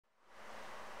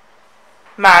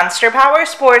Monster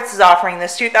Powersports is offering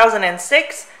this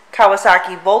 2006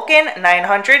 Kawasaki Vulcan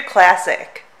 900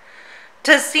 Classic.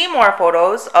 To see more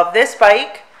photos of this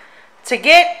bike, to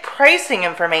get pricing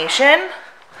information,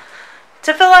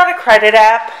 to fill out a credit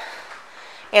app,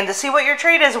 and to see what your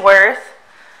trade is worth,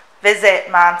 visit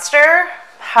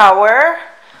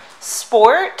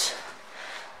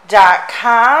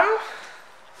monsterpowersport.com.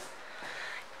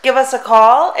 Give us a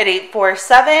call at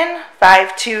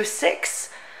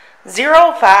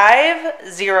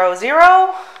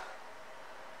 847-526-0500,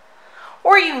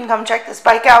 or you can come check this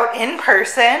bike out in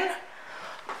person.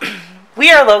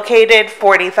 We are located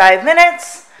 45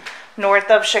 minutes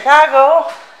north of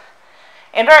Chicago,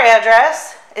 and our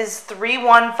address is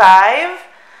 315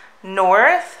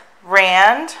 North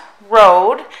Rand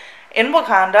Road in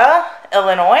Wauconda,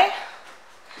 Illinois.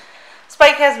 This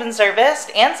bike has been serviced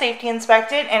and safety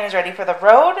inspected and is ready for the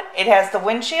road. It has the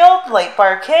windshield, light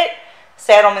bar kit,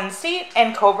 saddleman seat,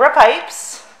 and Cobra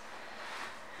pipes.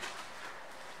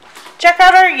 Check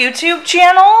out our YouTube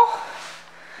channel.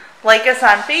 Like us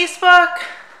on Facebook.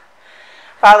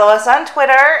 Follow us on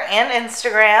Twitter and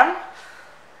Instagram.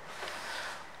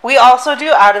 We also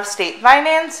do out-of-state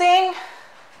financing.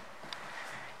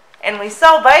 And we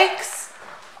sell bikes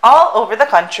all over the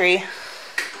country.